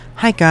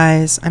Hi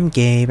guys, I'm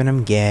Gabe and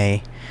I'm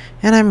gay.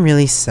 And I'm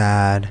really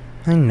sad.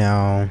 I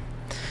know.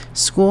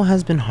 School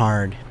has been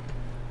hard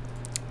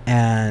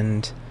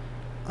and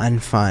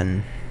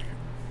unfun.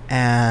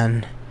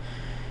 And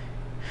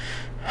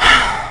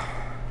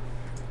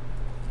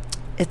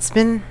it's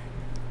been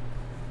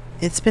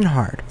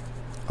hard.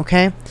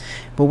 Okay?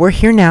 But we're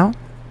here now.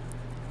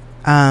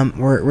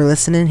 We're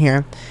listening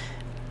here.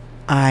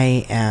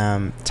 I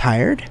am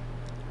tired.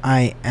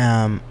 I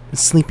am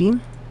sleepy.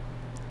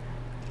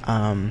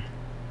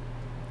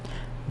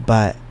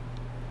 But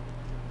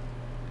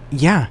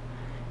yeah,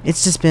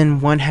 it's just been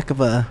one heck of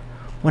a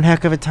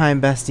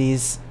time,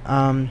 besties.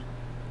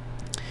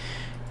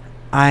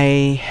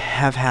 I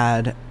have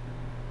had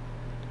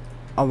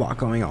a lot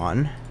going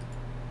on,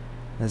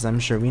 as I'm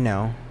sure we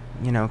know,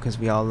 because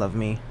we all love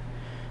me.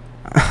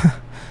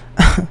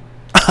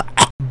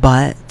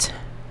 But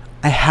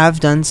I have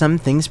done some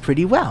things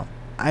pretty well.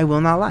 I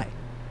will not lie.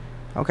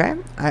 Okay?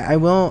 I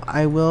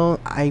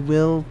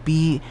will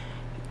be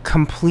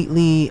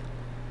completely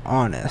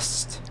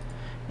honest,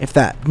 if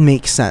that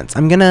makes sense.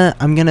 I'm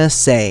gonna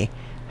say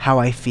how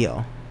I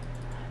feel,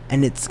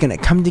 and it's gonna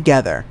come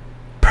together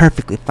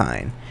perfectly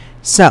fine.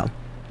 So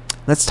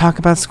let's talk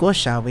about school,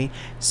 shall we?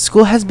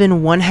 School has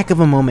been one heck of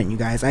a moment, you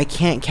guys. I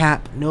can't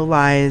cap, no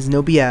lies,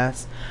 no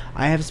BS.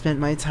 I have spent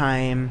my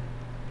time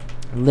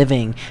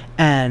living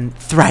and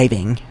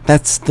thriving.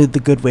 That's the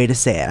good way to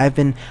say it. I've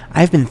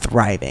been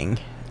thriving.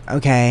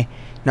 Okay?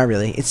 Not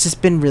really. It's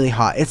just been really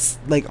hot. It's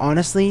like,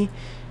 honestly,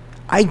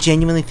 I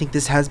genuinely think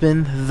this has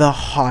been the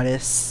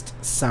hottest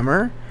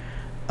summer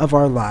of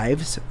our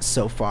lives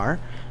so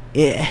far.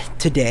 It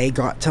today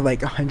got to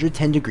like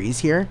 110 degrees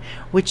here,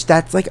 which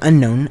that's like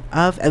unknown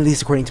of, at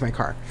least according to my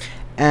car.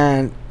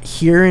 And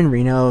here in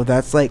Reno,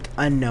 that's like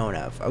unknown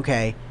of,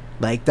 okay?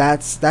 Like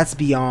that's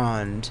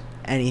beyond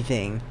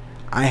anything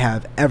I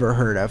have ever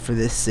heard of for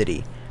this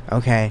city,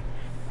 okay?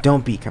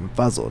 Don't be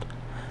confuzzled.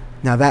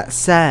 Now that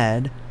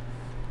said,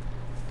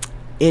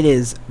 it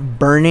is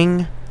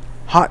burning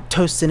hot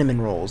toast cinnamon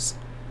rolls.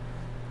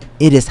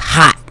 It is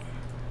hot.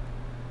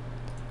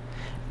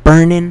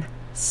 Burning,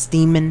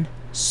 steaming,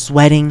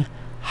 sweating,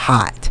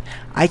 hot.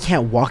 I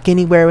can't walk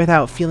anywhere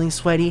without feeling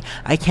sweaty.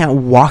 I can't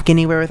walk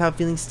anywhere without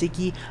feeling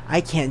sticky.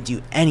 I can't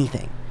do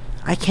anything.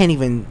 I can't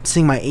even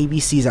sing my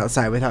ABCs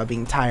outside without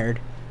being tired.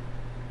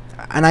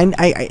 And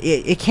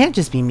it can't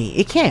just be me.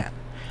 It can't.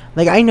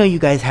 Like, I know you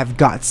guys have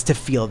guts to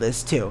feel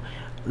this too.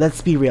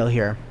 Let's be real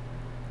here.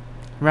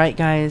 Right,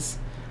 guys?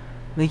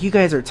 Like, you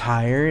guys are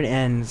tired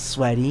and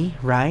sweaty,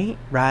 right?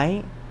 Right,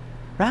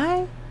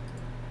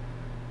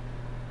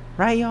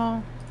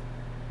 y'all?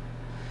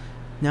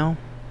 No?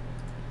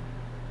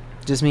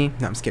 Just me?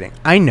 No, I'm just kidding.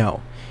 I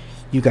know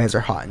you guys are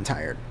hot and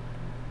tired.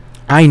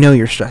 I know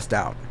you're stressed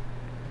out.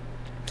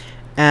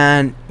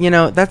 And,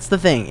 that's the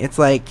thing. It's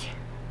like,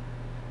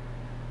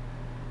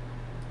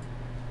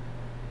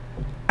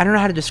 I don't know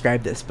how to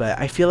describe this, but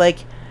I feel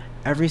like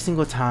every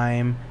single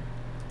time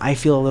I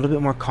feel a little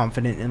bit more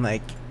confident in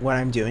like what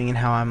I'm doing and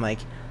how I'm like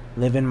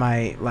living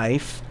my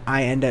life,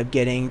 I end up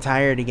getting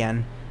tired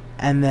again.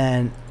 And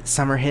then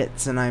summer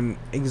hits and I'm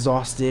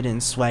exhausted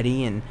and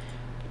sweaty and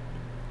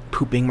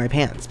pooping my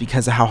pants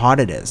because of how hot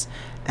it is.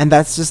 And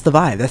that's just the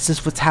vibe. That's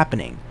just what's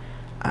happening.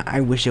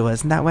 I wish it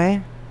wasn't that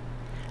way.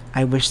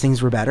 I wish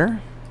things were better.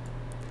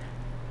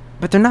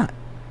 But they're not.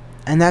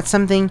 And that's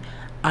something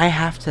I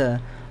have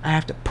to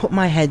put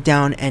my head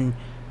down and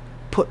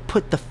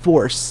put the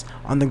force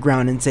on the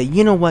ground and say,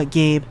 you know what,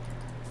 Gabe?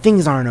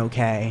 Things aren't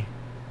okay.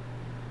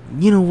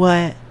 You know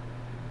what?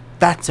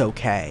 That's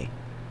okay.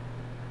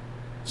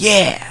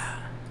 Yeah!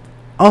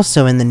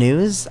 Also in the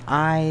news,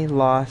 I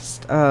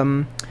lost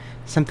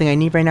something I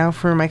need right now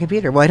for my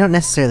computer. Well, I don't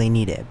necessarily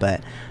need it,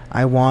 but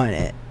I want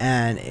it,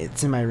 and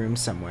it's in my room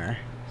somewhere.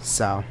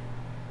 So,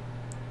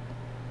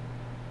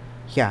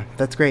 yeah,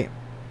 that's great.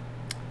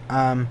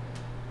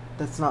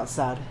 That's not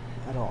sad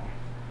at all.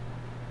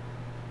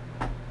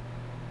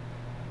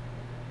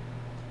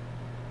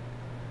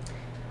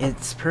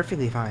 It's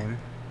perfectly fine.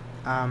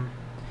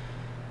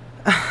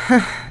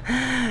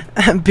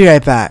 Be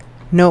right back.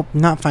 Nope,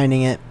 not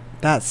finding it.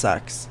 That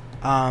sucks.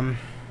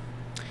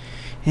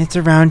 It's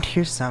around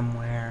here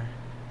somewhere.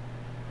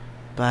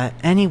 But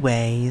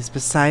anyways,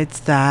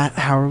 besides that,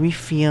 how are we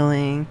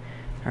feeling?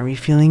 Are we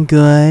feeling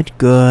good?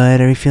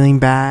 Good. Are we feeling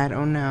bad?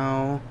 Oh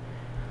no.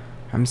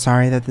 I'm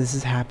sorry that this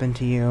has happened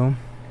to you.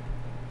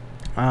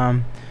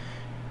 I've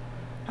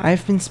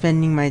been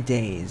spending my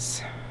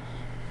days.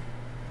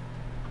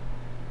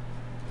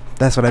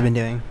 That's what I've been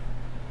doing.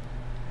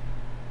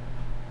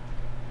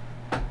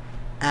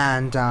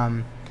 And,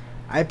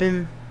 I've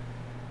been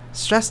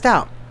stressed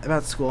out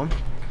about school.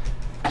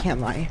 I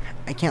can't lie.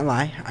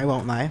 I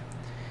won't lie.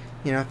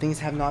 Things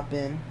have not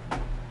been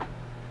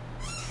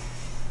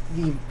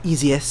the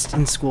easiest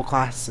in school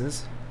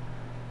classes.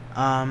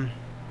 I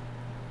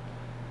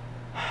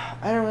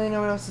don't really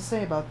know what else to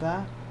say about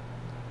that.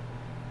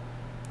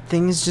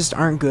 Things just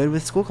aren't good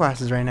with school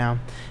classes right now.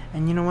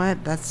 And you know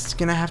what? That's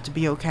gonna have to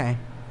be okay.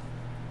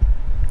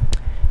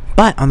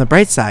 But on the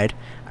bright side,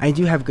 I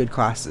do have good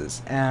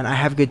classes, and I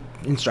have good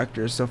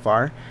instructors so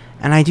far,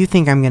 and I do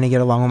think I'm going to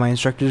get along with my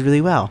instructors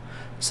really well.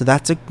 So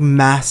that's a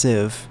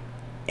massive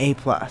A+.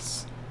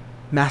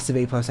 Massive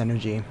A+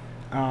 energy.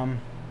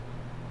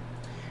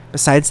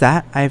 Besides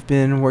that, I've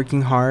been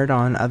working hard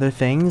on other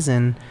things,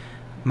 and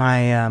my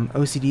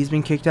OCD's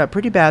been kicked up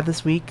pretty bad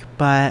this week,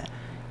 but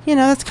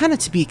that's kind of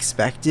to be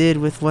expected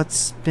with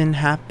what's been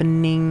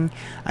happening.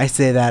 I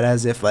say that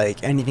as if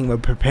like anything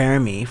would prepare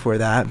me for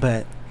that,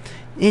 but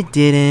it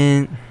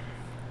didn't.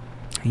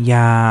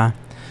 Yeah.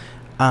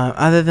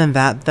 Other than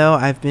that, though,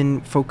 I've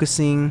been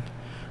focusing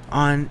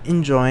on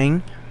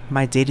enjoying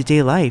my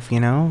day-to-day life,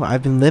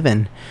 I've been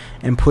living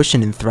and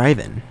pushing and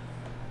thriving,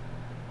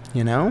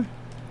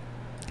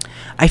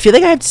 I feel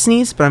like I have to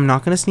sneeze, but I'm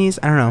not going to sneeze.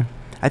 I don't know.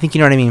 I think you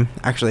know what I mean,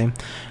 actually.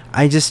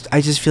 I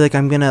just feel like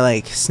I'm going to,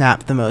 like,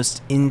 snap the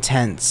most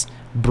intense,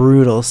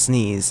 brutal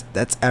sneeze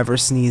that's ever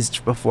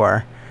sneezed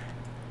before.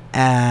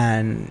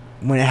 And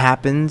when it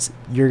happens,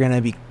 you're going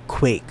to be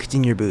quaked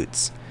in your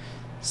boots.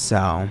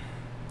 So,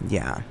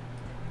 yeah.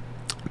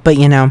 But,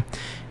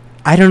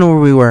 I don't know where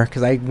we were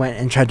because I went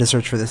and tried to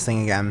search for this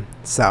thing again.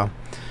 So,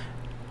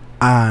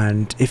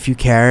 and if you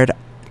cared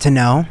to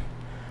know,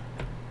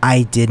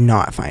 I did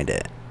not find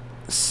it.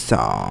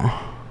 So,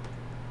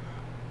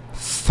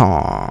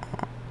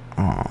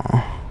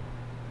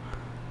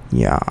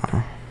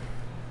 yeah.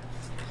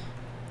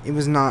 It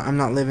was not, I'm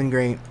not living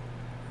great.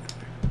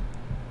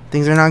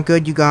 Things are not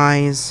good, you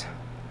guys.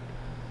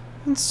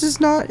 It's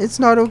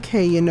not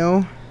okay,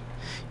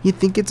 You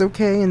think it's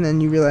okay, and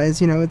then you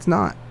realize, it's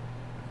not.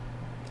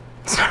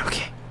 It's not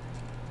okay.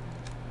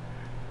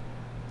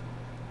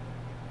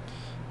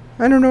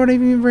 I don't know what I'm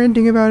even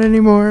ranting about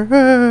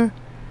anymore.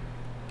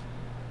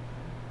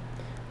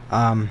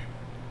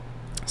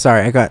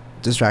 Sorry, I got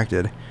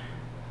distracted.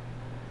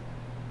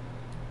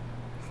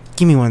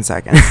 Give me 1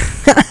 second.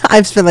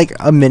 I've spent like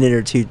a minute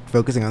or two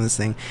focusing on this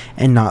thing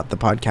and not the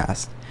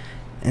podcast.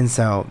 And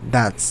so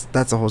that's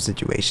a whole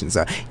situation.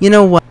 So, you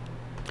know what?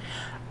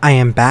 I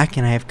am back,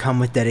 and I have come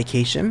with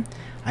dedication.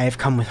 I have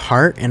come with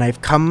heart, and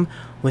I've come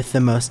with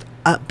the most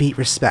upbeat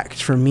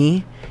respect for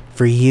me,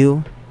 for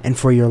you, and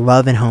for your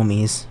love and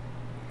homies.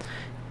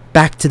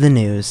 Back to the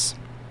news.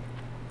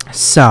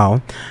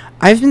 So,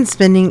 I've been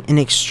spending an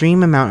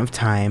extreme amount of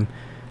time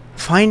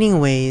finding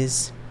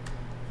ways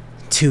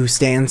to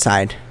stay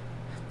inside,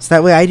 so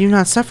that way I do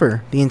not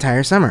suffer the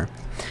entire summer.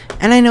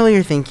 And I know what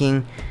you're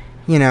thinking,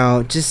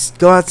 just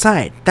go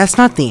outside. That's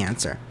not the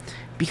answer.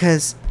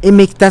 Because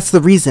that's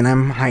the reason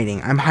I'm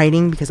hiding. I'm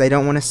hiding because I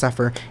don't want to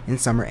suffer in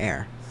summer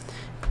air.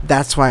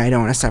 That's why I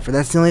don't want to suffer.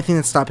 That's the only thing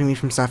that's stopping me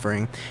from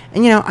suffering.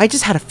 And I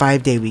just had a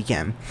 5-day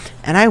weekend.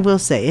 And I will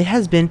say, it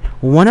has been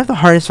one of the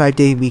hardest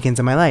 5-day weekends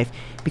of my life.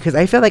 Because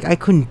I felt like I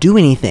couldn't do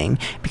anything.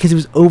 Because it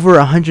was over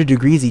 100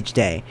 degrees each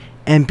day.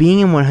 And being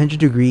in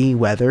 100-degree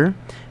weather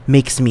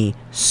makes me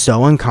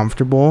so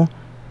uncomfortable,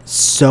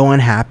 so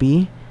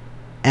unhappy,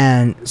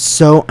 and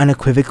so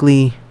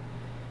unequivocally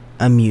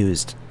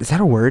amused. Is that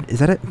a word?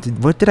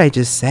 What did I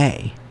just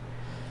say?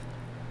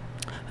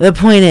 The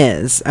point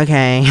is,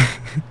 okay,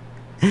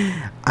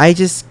 I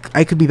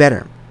could be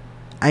better.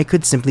 I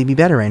could simply be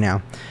better right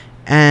now.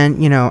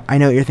 And, I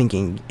know what you're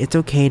thinking. It's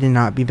okay to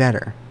not be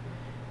better.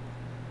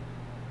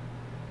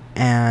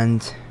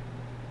 And,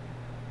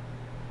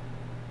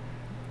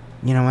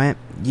 you know what?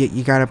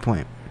 You got a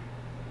point.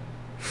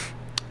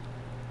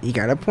 You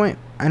got a point.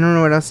 I don't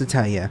know what else to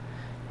tell you.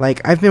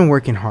 Like, I've been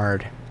working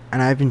hard,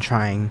 and I've been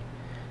trying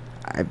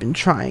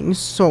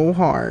so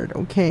hard,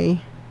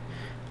 okay?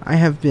 I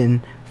have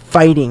been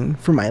fighting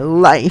for my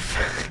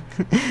life.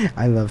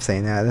 I love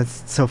saying that.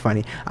 That's so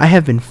funny. I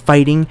have been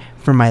fighting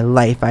for my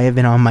life. I have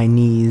been on my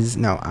knees.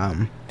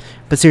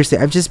 But seriously,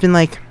 I've just been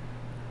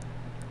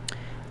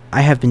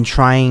I have been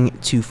trying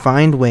to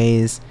find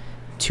ways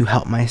to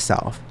help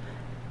myself.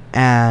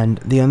 And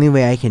the only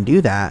way I can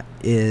do that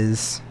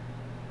is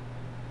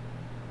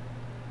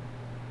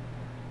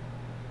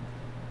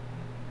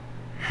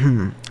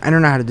I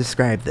don't know how to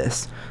describe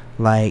this.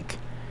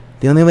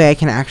 The only way I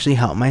can actually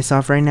help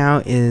myself right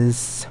now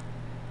is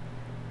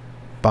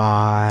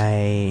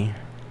by...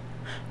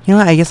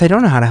 I guess I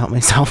don't know how to help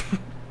myself.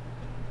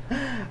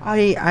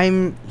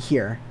 I'm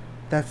here.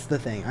 That's the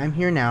thing. I'm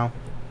here now.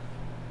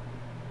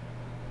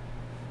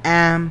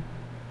 I'm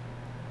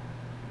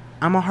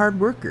a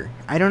hard worker.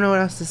 I don't know what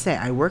else to say.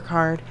 I work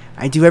hard.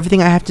 I do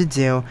everything I have to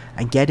do.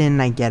 I get in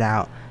and I get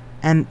out.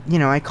 And,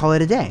 I call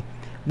it a day.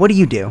 What do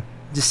you do?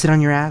 Just sit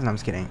on your ass? No, I'm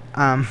just kidding.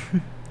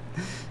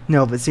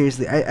 No, but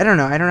seriously, I don't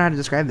know. I don't know how to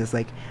describe this.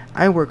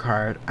 I work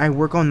hard. I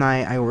work all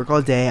night. I work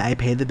all day. I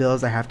pay the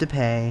bills I have to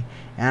pay.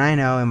 And I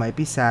know it might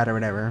be sad or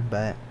whatever,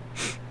 but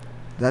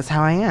that's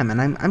how I am. And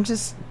I'm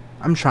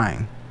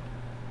trying.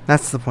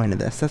 That's the point of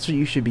this. That's what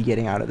you should be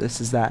getting out of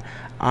this, is that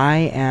I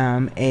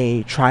am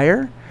a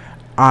trier.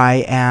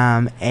 I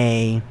am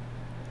a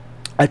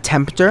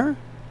attempter.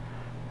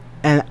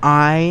 And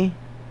I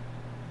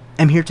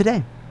am here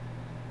today.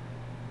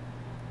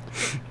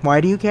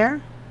 Why do you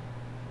care?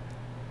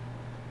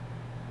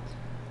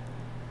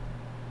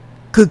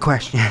 Good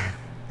question.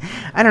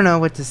 I don't know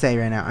what to say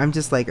right now. I'm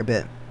just like a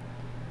bit.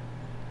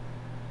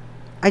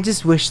 I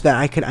just wish that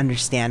I could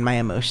understand my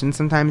emotions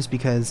sometimes,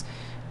 because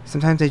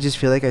sometimes I just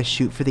feel like I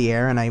shoot for the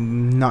air and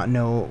I'm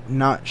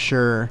not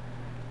sure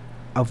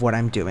of what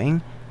I'm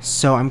doing.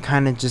 So I'm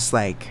kind of just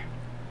like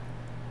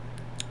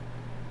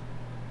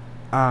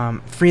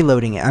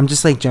freeloading it. I'm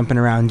just like jumping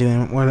around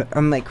doing what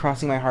I'm like,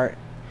 crossing my heart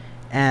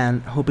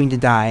and hoping to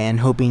die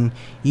and hoping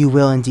you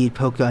will indeed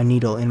poke a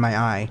needle in my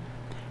eye,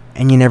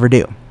 and you never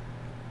do.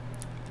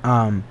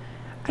 I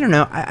don't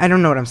know. I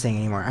don't know what I'm saying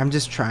anymore. I'm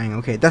just trying.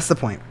 Okay, that's the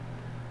point.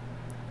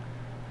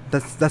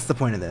 That's the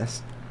point of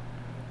this.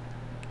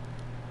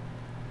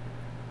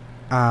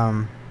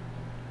 I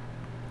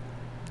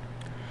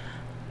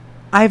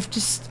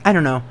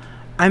don't know.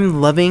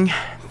 I'm loving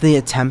the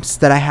attempts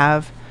that I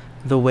have,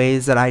 the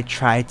ways that I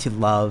try to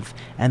love,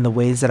 and the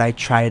ways that I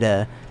try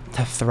to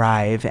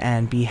thrive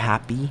and be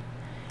happy.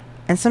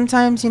 And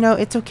sometimes,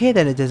 it's okay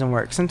that it doesn't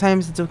work.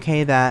 Sometimes it's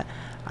okay that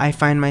I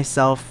find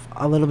myself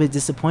a little bit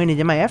disappointed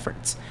in my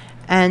efforts.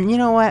 And you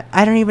know what?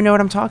 I don't even know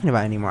what I'm talking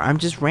about anymore. I'm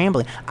just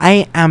rambling.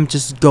 I am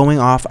just going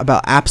off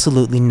about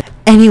absolutely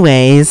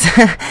Anyways,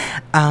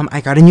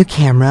 I got a new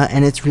camera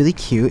and it's really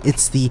cute.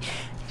 It's the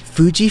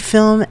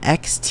Fujifilm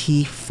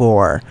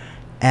X-T4,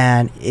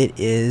 and it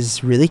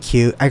is really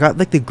cute. I got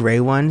like the gray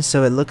one,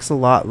 so it looks a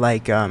lot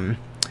like a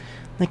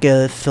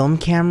film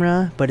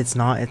camera, but it's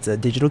not. It's a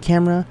digital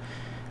camera.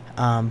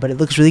 But it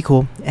looks really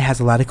cool. It has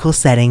a lot of cool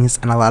settings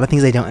and a lot of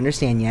things I don't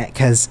understand yet,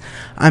 because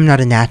I'm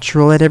not a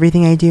natural at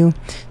everything I do.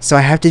 So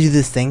I have to do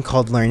this thing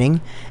called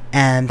learning,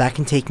 and that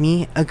can take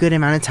me a good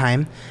amount of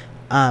time.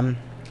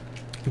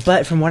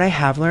 But from what I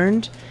have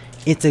learned,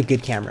 it's a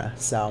good camera.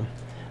 So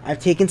I've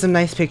taken some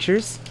nice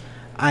pictures.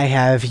 I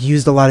have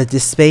used a lot of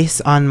disk space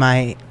on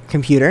my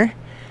computer,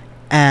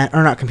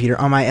 or not computer,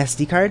 on my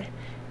SD card,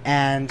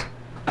 and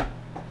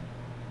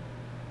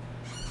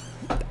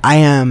I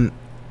am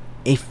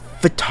a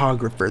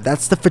photographer.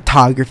 That's the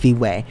photography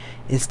way,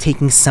 is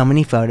taking so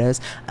many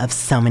photos of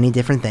so many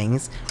different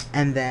things,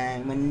 and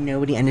then when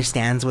nobody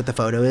understands what the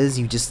photo is,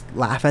 you just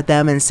laugh at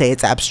them and say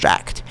it's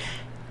abstract.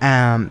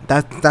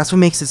 That's what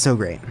makes it so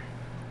great.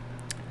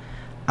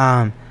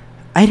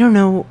 I don't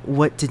know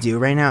what to do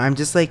right now. I'm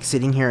just like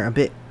sitting here a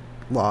bit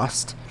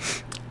lost,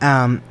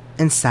 and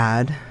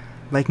sad,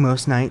 like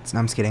most nights. No,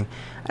 I'm just kidding.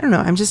 I don't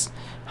know.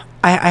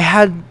 I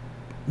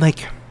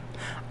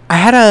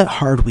had a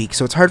hard week,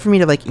 so it's hard for me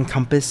to like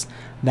encompass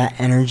that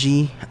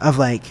energy of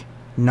like,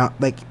 not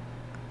like,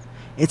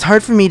 it's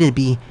hard for me to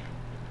be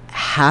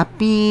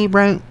happy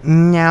right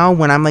now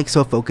when I'm like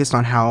so focused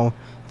on how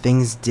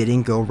things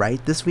didn't go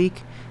right this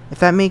week, if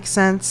that makes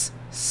sense.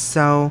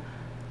 So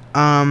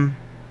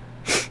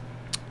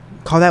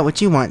call that what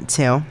you want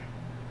to.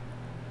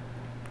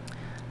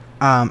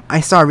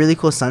 I saw a really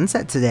cool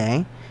sunset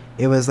today.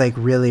 It was like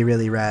really,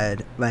 really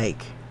red.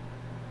 Like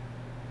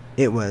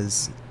it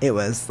was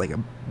like a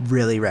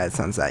really red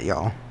sunset,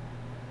 y'all.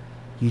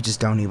 You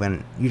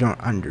don't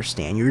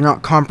understand. You're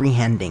not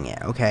comprehending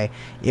it, okay?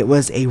 It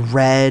was a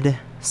red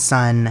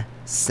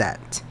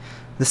sunset.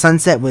 The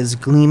sunset was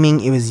gleaming.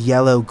 It was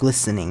yellow,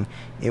 glistening.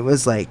 It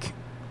was like,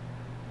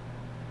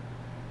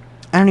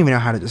 I don't even know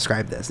how to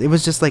describe this. It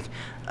was just like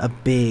a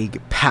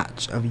big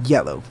patch of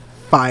yellow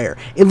fire.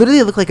 It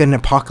literally looked like an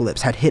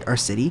apocalypse had hit our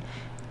city.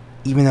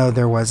 Even though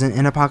there wasn't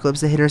an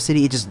apocalypse that hit our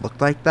city, it just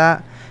looked like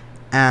that.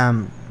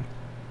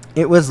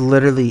 It was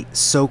literally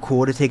so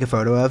cool to take a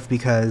photo of,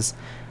 because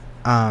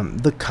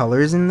the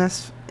colors in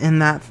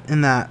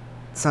that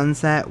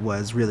sunset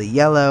was really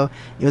yellow.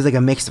 It was like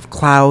a mix of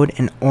cloud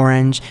and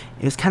orange.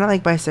 It was kind of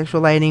like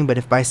bisexual lighting, but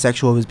if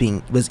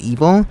bisexual was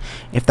evil,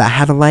 if that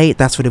had a light,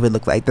 that's what it would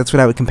look like. That's what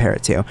I would compare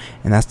it to,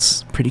 and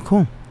that's pretty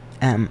cool.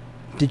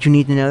 Did you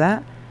need to know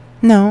that?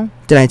 No.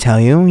 Did I tell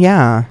you?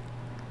 Yeah.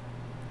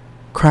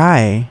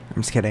 Cry.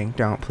 I'm just kidding.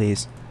 Don't,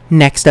 please.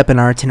 Next up in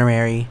our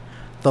itinerary,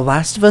 The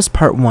Last of Us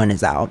Part 1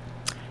 is out,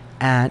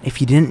 and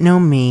if you didn't know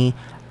me,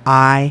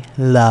 I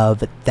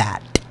love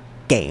that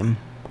game.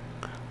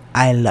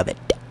 I love it.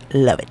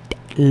 Love it.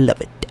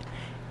 Love it.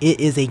 It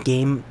is a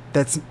game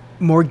that's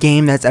more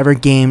game that's ever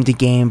gamed a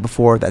game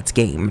before that's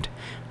gamed.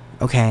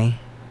 Okay?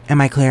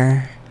 Am I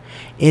clear?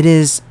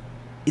 It's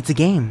a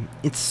game.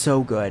 It's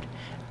so good.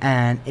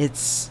 And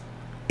it's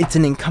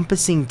an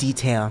encompassing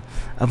detail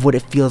of what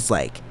it feels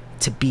like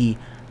to be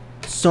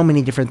so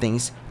many different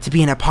things. To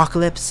be an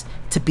apocalypse,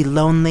 to be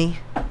lonely,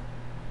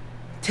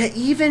 to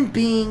even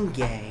being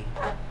gay.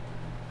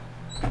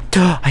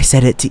 Duh, I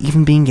said it, to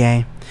even being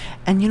gay.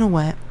 And you know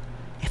what?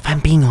 If I'm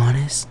being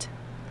honest,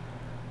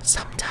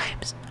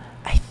 sometimes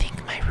I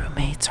think my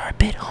roommates are a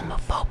bit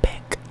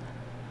homophobic.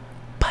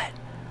 But,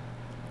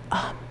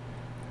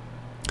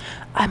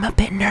 I'm a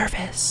bit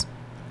nervous.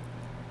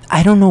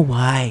 I don't know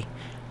why,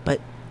 but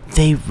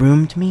they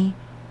roomed me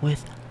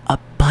with a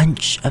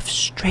bunch of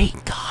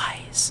straight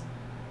guys.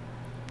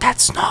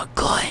 That's not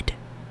good.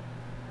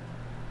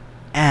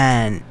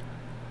 And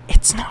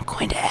it's not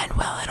going to end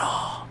well at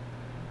all.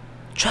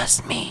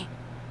 Trust me.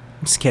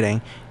 I'm just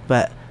kidding.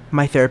 But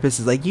my therapist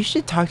is like, you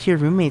should talk to your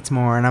roommates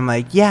more. And I'm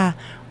like, yeah,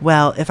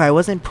 well, if I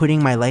wasn't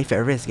putting my life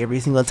at risk every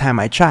single time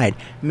I tried,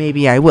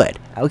 maybe I would.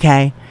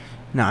 Okay?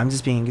 No, I'm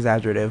just being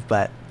exaggerative,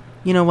 but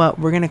you know what?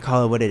 We're going to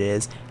call it what it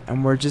is.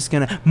 And we're just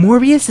going to...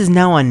 Morbius is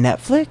now on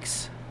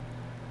Netflix?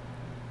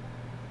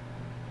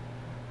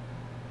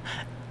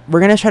 We're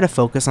going to try to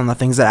focus on the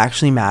things that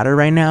actually matter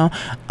right now.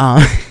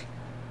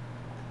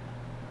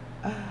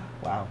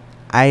 Wow.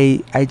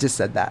 I just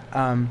said that.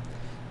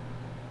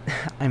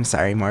 I'm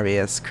sorry,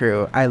 Morbius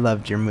crew. I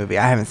loved your movie.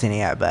 I haven't seen it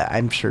yet, but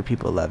I'm sure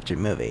people loved your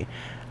movie.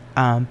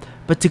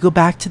 But to go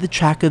back to the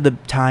track of the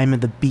time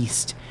of the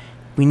beast,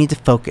 we need to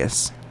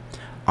focus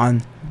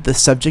on the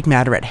subject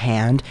matter at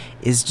hand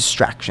is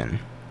distraction.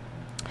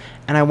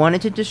 And I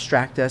wanted to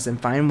distract us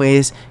and find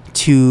ways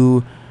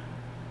to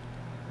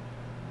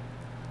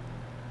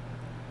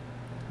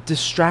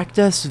distract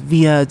us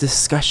via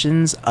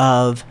discussions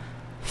of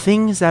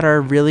things that are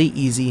really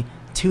easy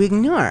to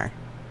ignore.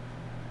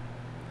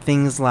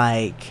 Things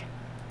like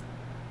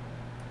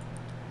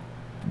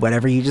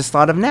whatever you just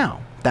thought of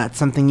now. That's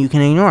something you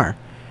can ignore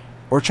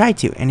or try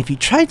to. And if you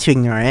try to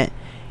ignore it,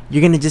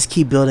 you're going to just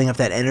keep building up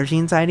that energy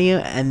inside of you.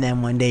 And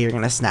then one day you're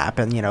going to snap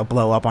and,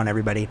 blow up on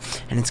everybody.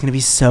 And it's going to be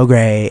so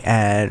great.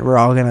 And we're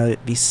all going to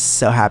be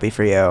so happy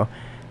for you.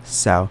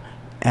 So,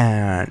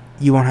 and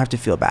you won't have to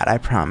feel bad. I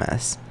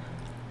promise.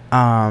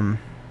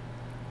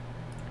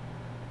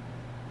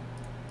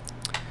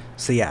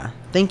 So yeah,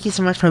 thank you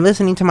so much for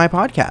listening to my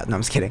podcast. No,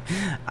 I'm just kidding.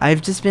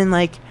 I've just been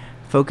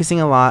focusing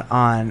a lot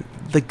on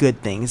the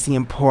good things, the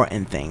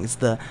important things,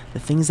 the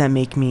things that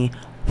make me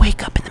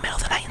wake up in the middle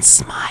of the night and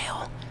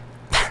smile.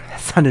 That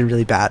sounded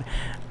really bad.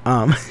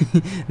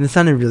 That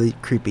sounded really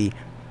creepy.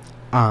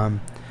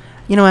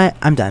 You know what?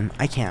 I'm done.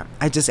 I can't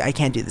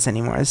do this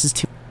anymore. This is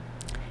too...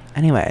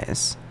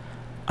 Anyways,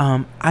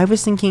 I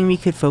was thinking we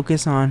could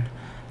focus on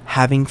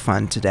having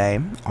fun today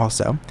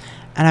also.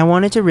 And I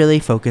wanted to really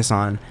focus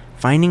on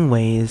finding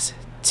ways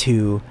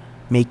to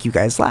make you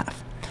guys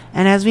laugh.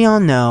 And as we all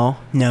know,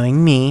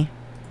 knowing me,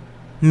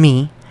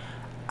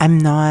 I'm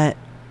not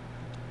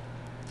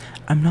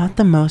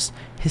the most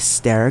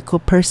hysterical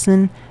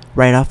person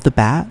right off the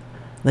bat.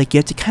 You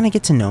have to kind of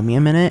get to know me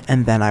a minute,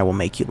 and then I will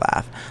make you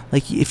laugh.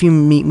 If you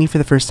meet me for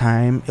the first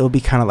time, it will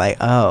be kind of like,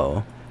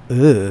 oh,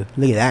 ooh,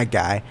 look at that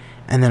guy.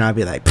 And then I'll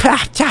be like,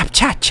 pa, cha,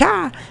 cha,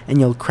 cha, and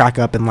you'll crack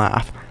up and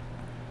laugh.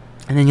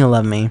 And then you'll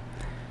love me.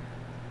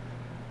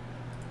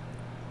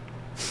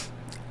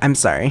 I'm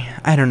sorry.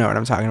 I don't know what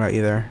I'm talking about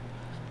either.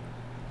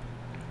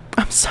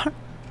 I'm sorry.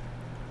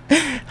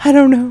 I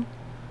don't know.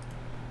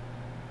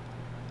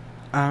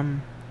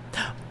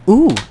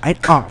 Whoa.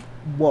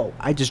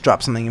 I just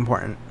dropped something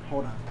important.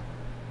 Hold on.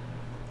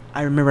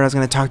 I remember what I was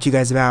going to talk to you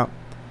guys about.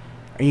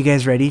 Are you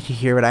guys ready to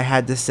hear what I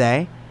had to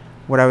say?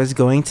 What I was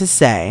going to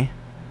say.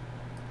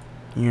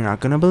 You're not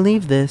going to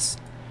believe this.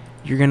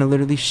 You're going to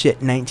literally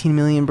shit 19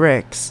 million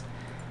bricks.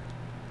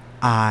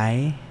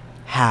 I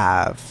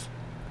have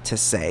to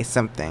say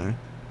something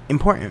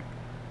important.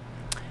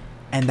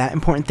 And that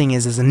important thing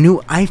is a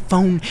new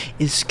iPhone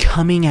is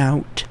coming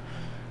out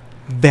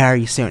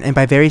very soon. And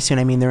by very soon,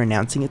 I mean they're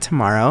announcing it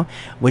tomorrow,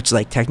 which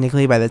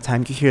technically by the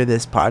time you hear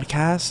this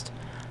podcast,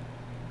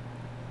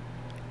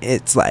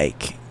 it's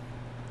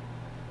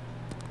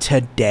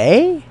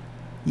today?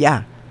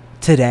 Yeah,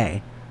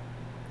 today.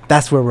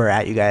 That's where we're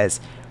at, you guys.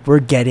 We're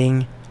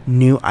getting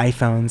new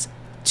iPhones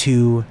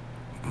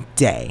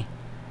today.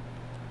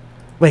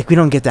 We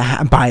don't get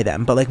to buy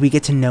them, but we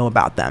get to know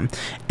about them.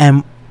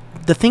 And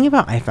the thing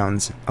about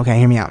iPhones, okay,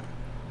 hear me out.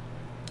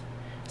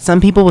 Some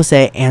people will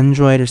say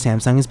Android or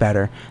Samsung is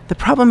better. The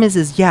problem is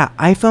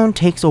iPhone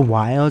takes a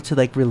while to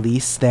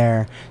release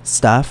their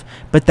stuff,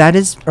 but that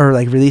is, or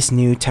release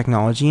new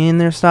technology in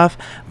their stuff.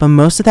 But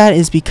most of that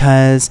is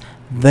because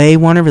they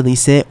want to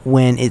release it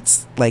when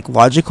it's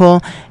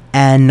logical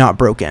and not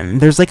broken.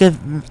 There's a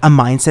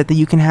mindset that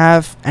you can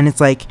have, and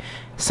it's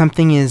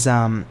something is,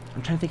 I'm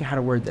trying to think of how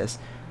to word this.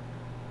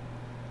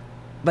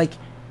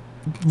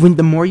 When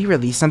the more you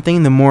release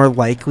something, the more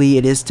likely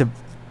it is to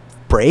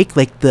break.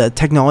 The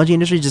technology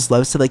industry just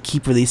loves to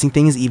keep releasing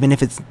things, even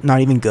if it's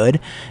not even good,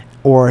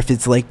 or if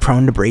it's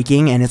prone to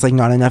breaking and it's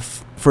not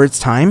enough for its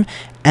time,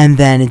 and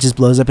then it just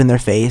blows up in their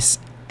face.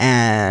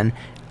 And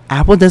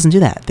Apple doesn't do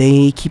that.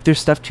 They keep their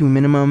stuff to a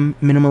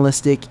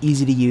minimalistic,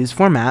 easy to use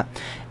format,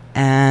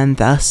 and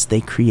thus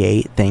they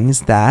create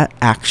things that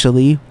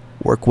actually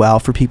work well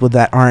for people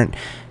that aren't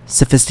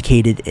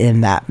sophisticated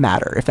in that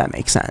matter, if that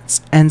makes sense.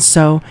 And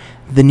so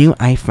the new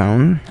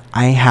iPhone,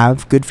 I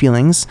have good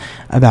feelings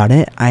about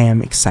it. I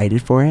am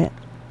excited for it.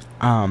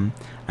 I'm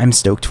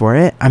stoked for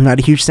it. I'm not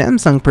a huge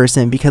Samsung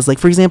person because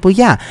for example,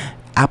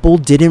 Apple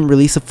didn't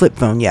release a flip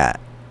phone yet,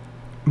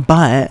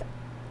 but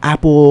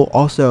Apple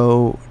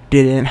also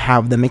didn't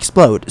have them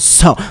explode.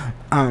 So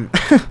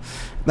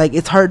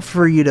it's hard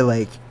for you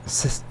to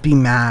be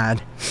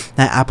mad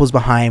that Apple's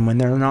behind when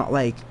they're not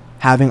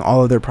having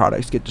all of their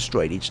products get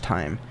destroyed each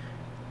time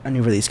a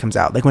new release comes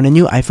out. When a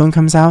new iPhone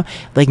comes out,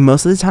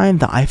 most of the time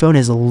the iPhone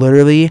is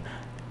literally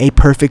a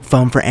perfect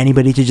phone for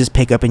anybody to just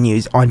pick up and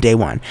use on day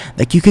one.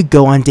 Like, you could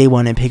go on day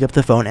one and pick up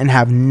the phone and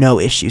have no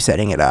issue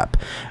setting it up.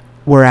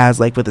 Whereas,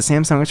 like, with the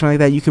Samsung or something like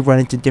that, you could run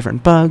into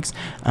different bugs,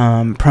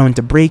 prone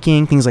to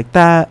breaking, things like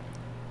that.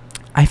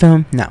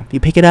 iPhone, no. You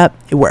pick it up,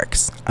 it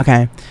works,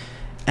 okay?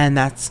 And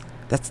that's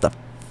the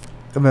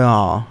of it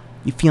all.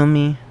 You feel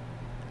me?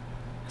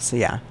 So,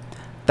 yeah.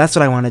 That's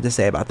what I wanted to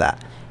say about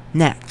that.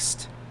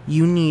 Next,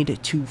 you need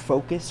to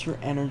focus your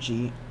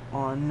energy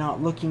on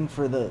not looking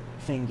for the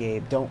thing,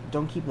 Gabe.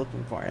 Don't keep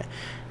looking for it.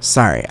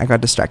 Sorry, I got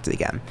distracted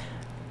again.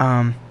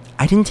 I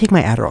didn't take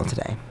my Adderall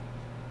today.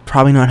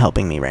 Probably not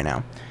helping me right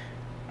now.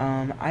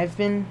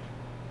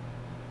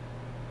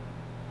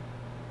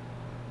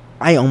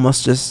 I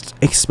almost just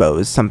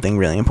exposed something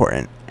really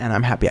important, and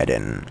I'm happy I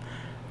didn't.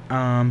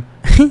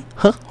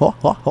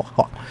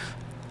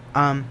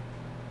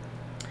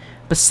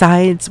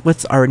 Besides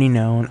what's already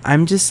known,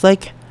 I'm just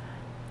like,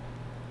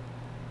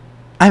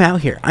 I'm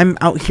out here. I'm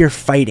out here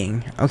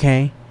fighting,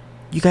 okay?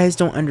 You guys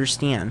don't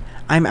understand.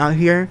 I'm out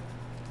here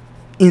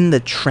in the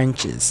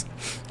trenches,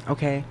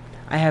 okay?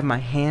 I have my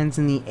hands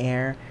in the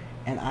air,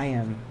 and I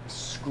am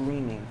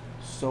screaming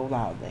so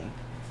loudly.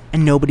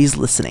 And nobody's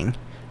listening.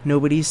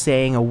 Nobody's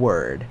saying a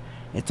word.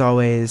 It's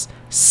always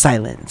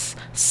silence.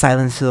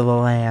 Silence to the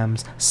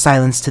lambs.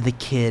 Silence to the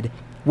kid.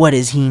 What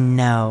does he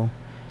know?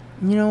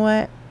 You know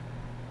what?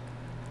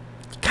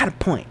 You got a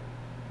point.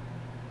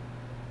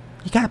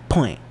 You got a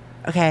point.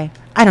 Okay?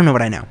 I don't know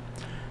what I know.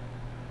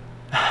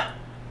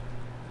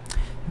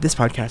 This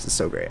podcast is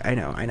so great. I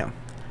know.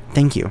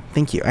 Thank you.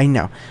 I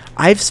know.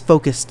 I've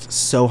focused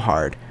so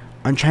hard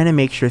on trying to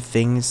make sure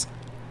things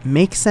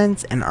make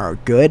sense and are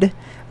good,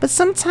 but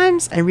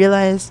sometimes I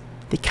realize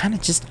they kind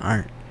of just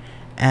aren't.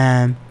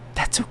 And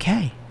that's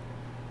okay.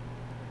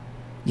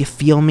 You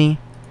feel me?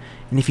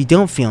 And if you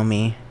don't feel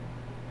me,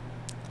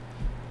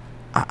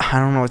 I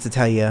don't know what to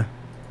tell you.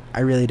 I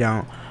really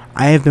don't.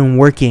 I have been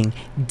working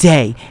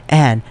day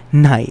and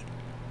night.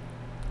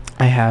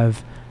 I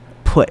have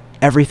put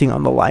everything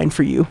on the line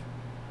for you.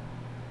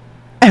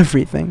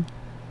 Everything.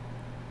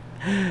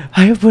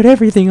 I have put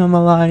everything on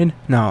the line.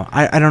 No,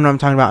 I don't know what I'm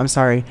talking about. I'm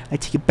sorry. I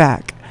take it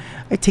back.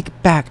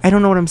 I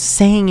don't know what I'm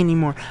saying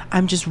anymore.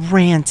 I'm just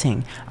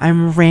ranting.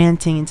 I'm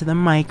ranting into the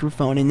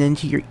microphone and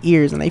into your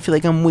ears, and I feel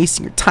like I'm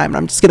wasting your time, and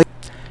I'm just gonna...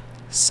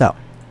 So,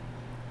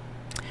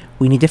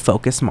 we need to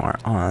focus more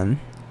on...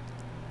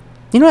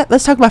 You know what?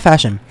 Let's talk about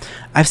fashion.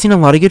 I've seen a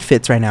lot of good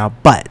fits right now,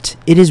 but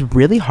it is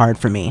really hard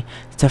for me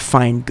to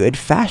find good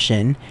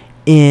fashion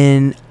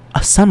in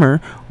a summer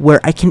where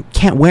I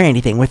can't wear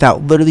anything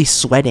without literally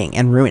sweating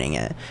and ruining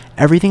it.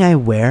 Everything I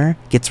wear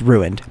gets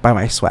ruined by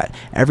my sweat.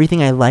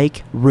 Everything I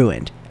like,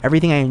 ruined.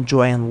 Everything I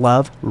enjoy and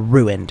love,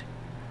 ruined.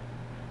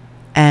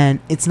 And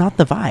it's not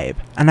the vibe,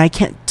 and I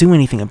can't do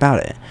anything about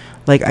it.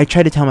 Like, I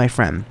try to tell my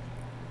friend,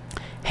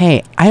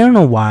 hey, I don't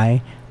know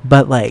why,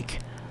 but like,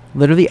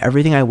 literally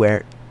everything I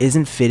wear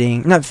isn't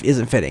fitting,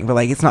 but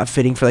like, it's not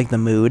fitting for like the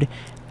mood,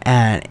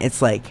 and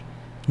it's like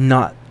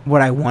not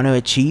what I want to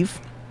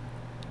achieve.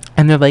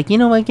 And they're like, you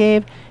know what,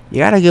 Gabe, you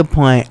got a good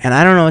point, and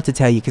I don't know what to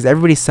tell you because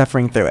everybody's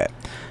suffering through it.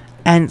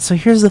 And so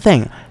here's the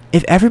thing.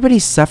 If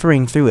everybody's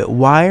suffering through it,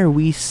 why are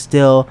we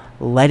still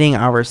letting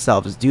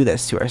ourselves do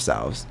this to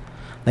ourselves?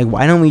 Like,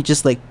 why don't we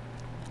just like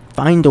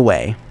find a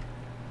way?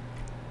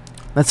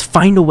 Let's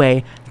find a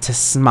way to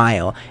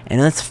smile, and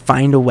let's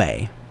find a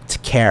way to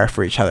care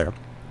for each other.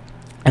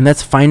 And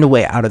let's find a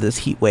way out of this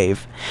heat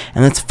wave.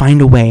 And let's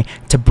find a way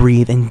to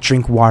breathe and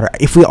drink water.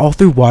 If we all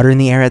threw water in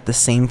the air at the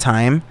same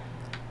time,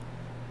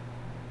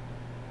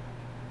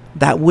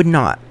 that would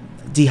not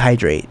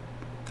dehydrate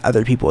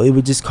other people. It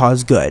would just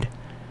cause good.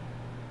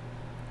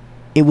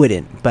 It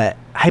wouldn't, but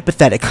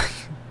hypothetically.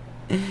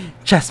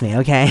 Trust me,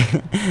 okay?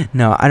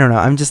 No, I don't know.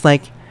 I'm just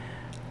like,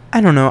 I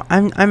don't know.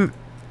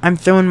 I'm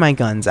throwing my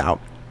guns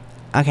out.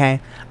 Okay?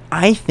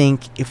 I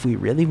think if we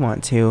really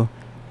want to,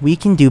 we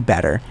can do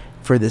better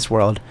for this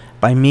world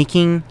by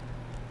making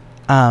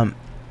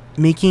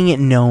it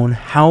known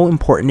how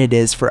important it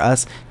is for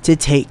us to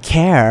take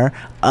care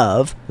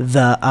of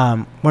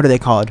the what are they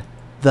called?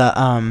 What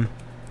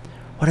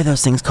are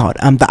those things called?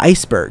 The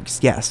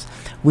icebergs. Yes,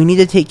 we need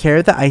to take care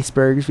of the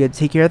icebergs. We have to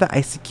take care of the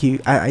ice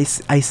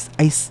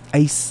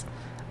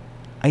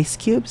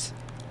cubes,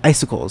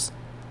 icicles.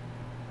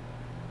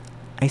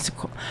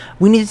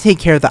 We need to take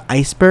care of the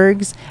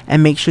icebergs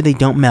and make sure they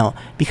don't melt,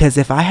 because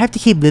if I have to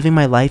keep living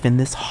my life in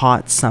this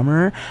hot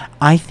summer,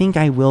 I think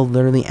I will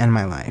literally end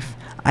my life.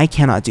 I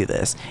cannot do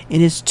this.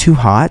 It is too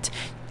hot.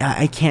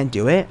 I can't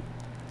do it.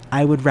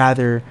 I would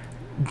rather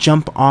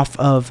jump off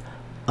of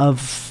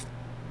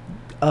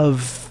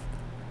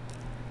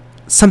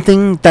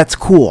something that's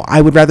cool. I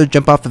would rather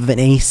jump off of an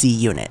AC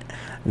unit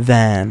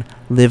than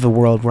live a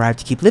world where I have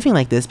to keep living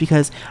like this,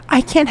 because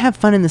I can't have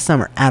fun in the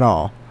summer at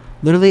all.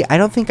 Literally, I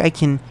don't think I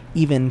can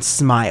even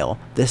smile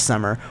this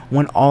summer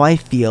when all I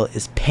feel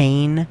is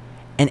pain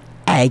and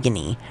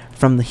agony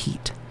from the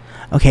heat.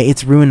 Okay,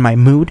 it's ruined my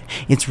mood.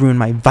 It's ruined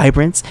my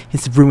vibrance.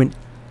 It's ruined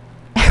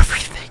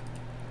everything.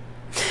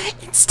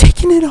 It's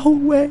taken it all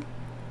away.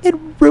 It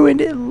ruined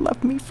it and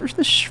left me for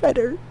the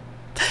shredder.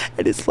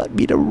 And it's left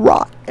me to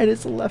rot. And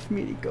it's left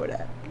me to go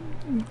to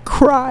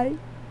cry.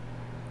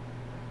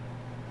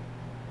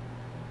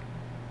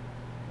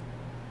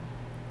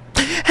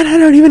 And I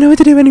don't even know what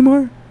to do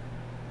anymore.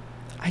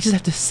 I just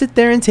have to sit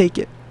there and take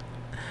it.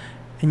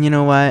 And you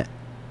know what?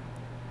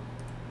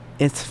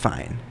 It's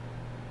fine.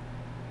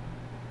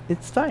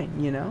 It's fine,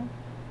 you know?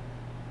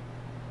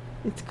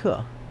 It's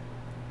cool.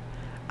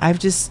 I've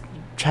just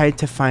tried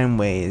to find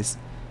ways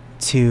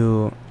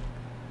to...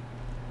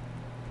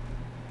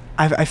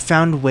 I've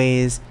found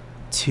ways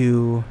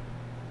to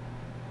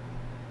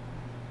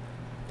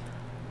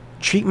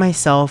treat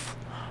myself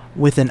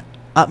with an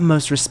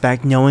utmost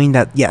respect, knowing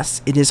that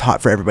yes, it is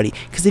hot for everybody,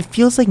 because it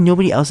feels like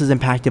nobody else is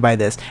impacted by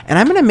this. And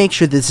I'm gonna make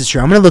sure this is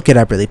true. I'm gonna look it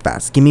up really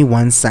fast. Give me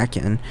 1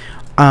 second.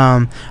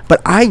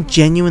 But I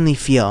genuinely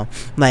feel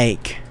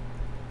like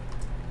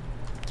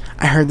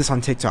I heard this on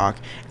TikTok,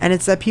 and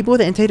it's that people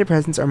with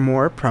antidepressants are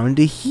more prone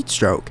to heat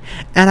stroke.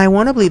 And I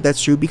want to believe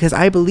that's true because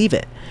I believe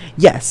it.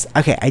 Yes,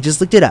 okay, I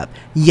just looked it up.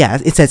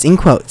 Yes, it says in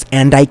quotes,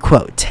 and I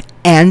quote,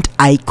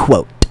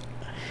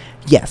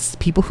 yes,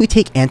 people who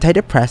take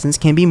antidepressants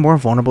can be more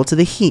vulnerable to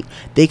the heat.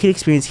 They could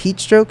experience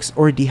heat strokes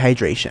or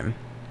dehydration.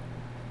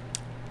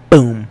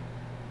 Boom.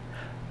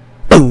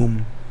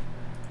 Boom.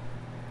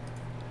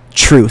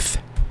 Truth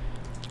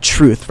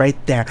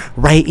right there,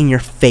 right in your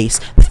face.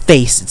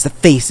 It's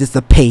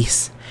the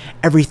pace.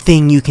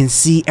 Everything you can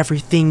see,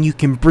 everything you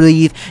can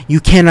breathe, you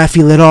cannot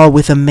feel it all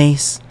with a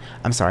mace.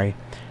 I'm sorry.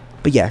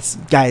 But yes,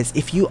 guys,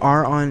 if you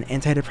are on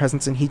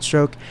antidepressants and heat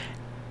stroke,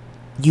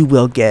 you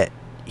will get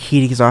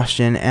heat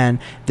exhaustion. And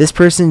this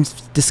person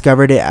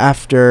discovered it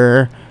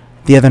after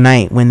the other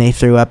night when they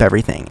threw up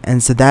everything.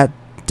 And so that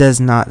does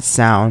not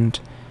sound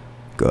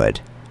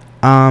good.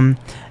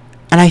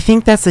 And I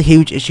think that's a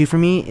huge issue for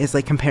me, is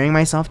like comparing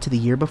myself to the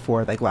year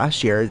before, like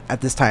last year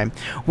at this time,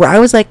 where I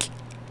was like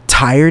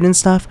tired and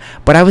stuff,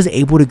 but I was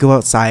able to go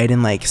outside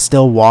and like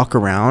still walk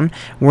around.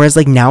 Whereas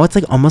like now it's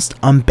like almost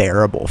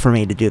unbearable for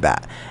me to do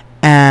that.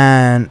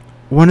 And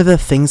one of the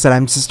things that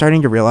I'm just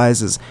starting to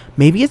realize is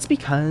maybe it's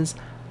because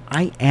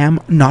I am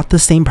not the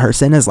same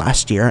person as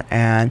last year,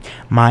 and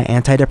my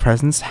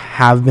antidepressants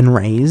have been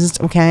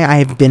raised. Okay, I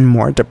have been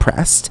more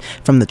depressed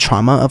from the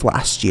trauma of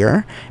last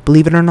year,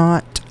 believe it or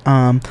not.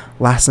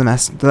 Last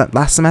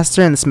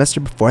semester and the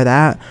semester before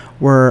that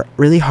were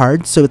really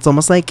hard, so it's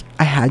almost like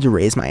I had to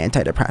raise my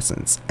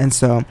antidepressants, and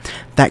so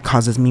that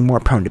causes me more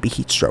prone to be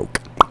heat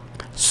stroke.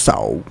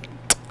 So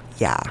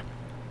yeah,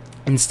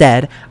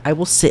 instead I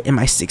will sit in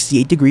my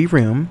 68-degree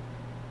room,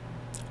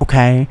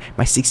 okay,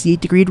 my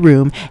 68-degree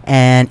room,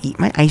 and eat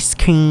my ice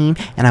cream,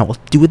 and I will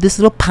do this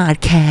little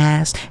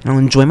podcast, and I'll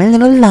enjoy my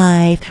little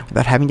life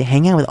without having to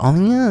hang out with all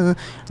you.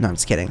 No, I'm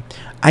just kidding.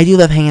 I do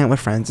love hanging out with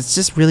friends. It's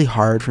just really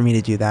hard for me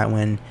to do that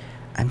when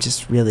I'm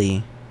just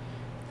really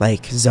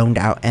like zoned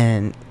out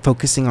and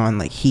focusing on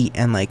like heat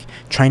and like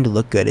trying to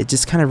look good. It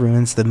just kind of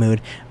ruins the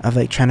mood of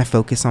like trying to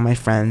focus on my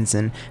friends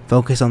and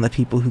focus on the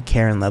people who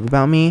care and love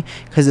about me,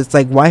 because it's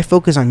like, why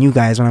focus on you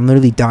guys when I'm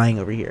literally dying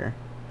over here?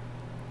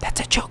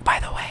 That's a joke, by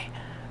the way.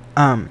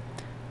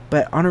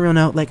 But on a real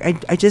note, like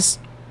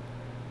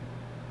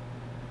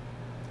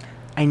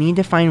I need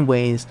to find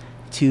ways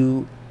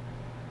to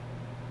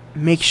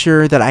make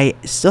sure that I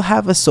still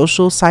have a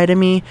social side of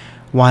me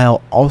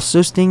while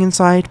also staying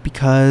inside,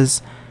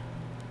 because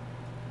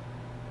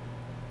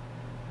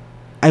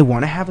I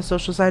want to have a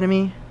social side of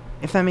me,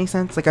 if that makes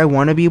sense. Like, I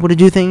want to be able to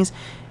do things.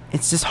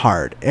 It's just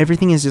hard.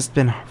 Everything has just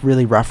been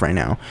really rough right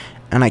now,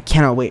 and I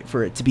cannot wait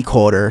for it to be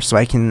colder so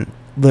I can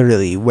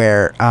literally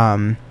wear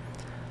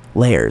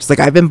layers. Like,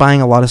 I've been buying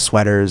a lot of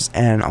sweaters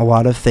and a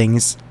lot of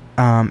things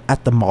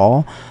at the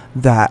mall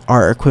that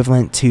are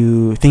equivalent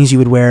to things you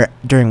would wear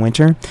during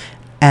winter,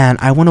 and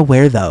I want to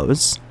wear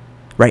those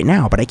right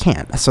now, but I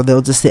can't, so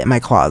they'll just sit in my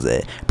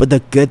closet. But the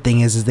good thing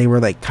is they were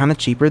like kind of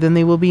cheaper than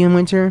they will be in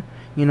winter,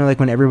 you know, like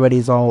when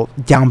everybody's all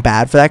down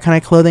bad for that kind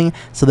of clothing,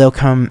 so they'll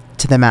come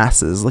to the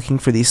masses looking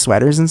for these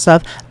sweaters and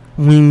stuff.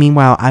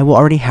 Meanwhile, I will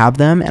already have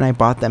them, and I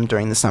bought them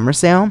during the summer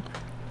sale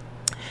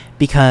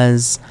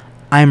because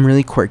I'm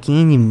really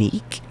quirky and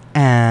unique,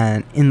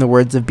 and in the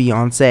words of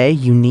Beyonce,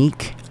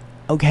 unique.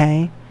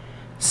 Okay,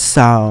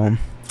 so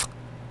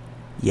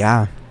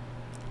yeah,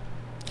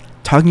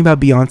 talking about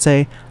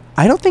Beyonce,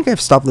 I don't think I've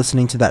stopped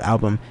listening to that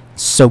album.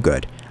 It's so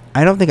good.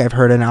 I don't think I've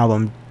heard an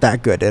album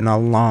that good in a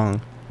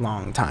long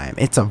time.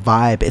 It's a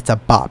vibe, it's a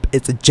bop,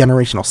 it's a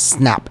generational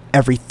snap.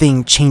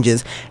 Everything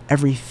changes,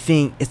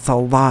 everything, it's a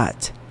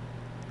lot.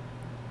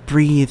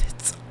 Breathe.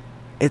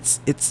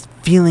 It's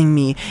feeling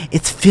me,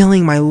 it's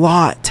feeling my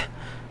lot.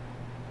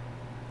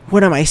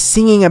 What am I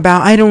singing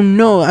about? I don't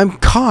know, I'm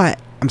caught.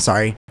 I'm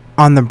sorry.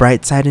 On the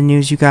bright side of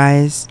news, you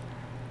guys,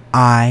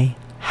 I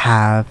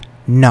have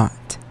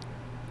not,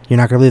 you're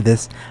not gonna believe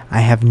this,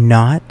 I have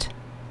not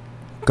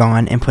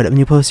gone and put up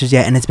new posters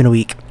yet, and it's been a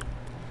week,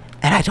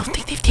 and I don't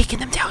think they've taken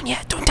them down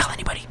yet. Don't tell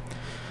anybody.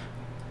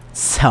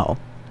 So,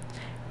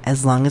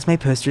 as long as my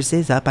poster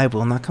stays up, I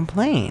will not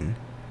complain.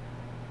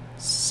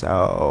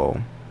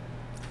 So,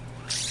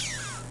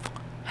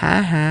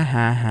 ha ha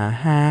ha ha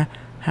ha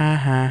ha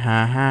ha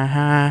ha ha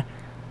ha.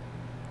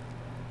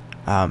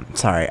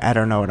 Sorry, I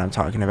don't know what I'm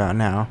talking about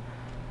now.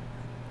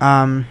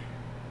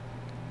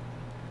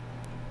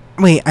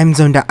 Wait, I'm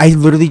zoned out. I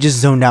literally just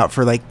zoned out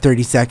for like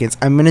 30 seconds.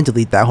 I'm gonna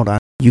delete that. Hold on.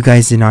 You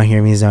guys did not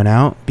hear me zone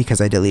out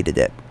because I deleted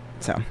it.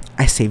 So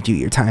I saved you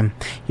your time.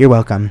 You're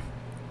welcome.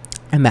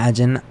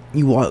 Imagine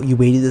you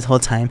waited this whole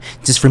time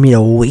just for me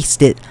to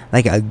waste it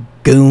like a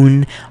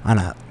goon on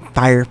a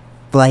fire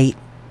flight.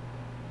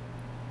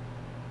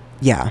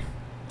 Yeah.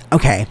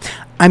 Okay.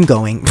 I'm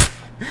going.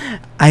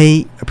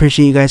 I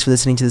appreciate you guys for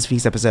listening to this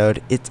week's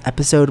episode. It's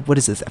episode, what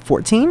is this,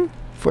 14?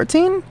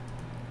 14?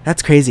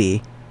 That's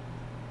crazy.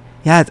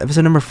 Yeah, it's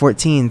episode number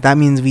 14. That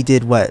means we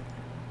did what?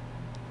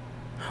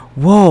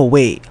 Whoa,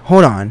 wait,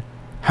 hold on.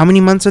 How many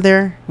months are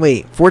there?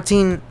 Wait,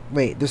 14.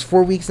 Wait, there's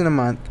 4 weeks in a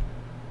month.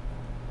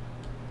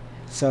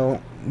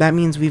 So that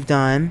means we've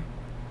done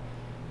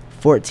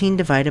 14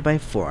 divided by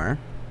 4.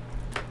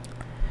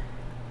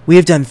 We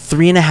have done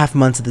 3.5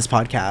 months of this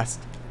podcast.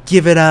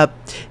 Give it up.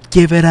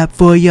 Give it up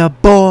for your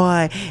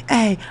boy.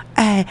 Hey,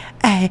 hey,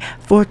 hey.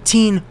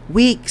 14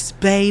 weeks,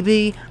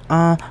 baby.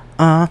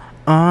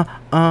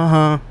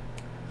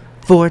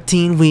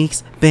 14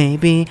 weeks,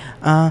 baby.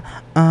 I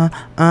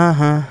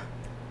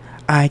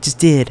just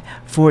did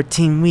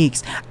 14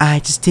 weeks. I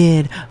just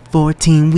did 14 weeks.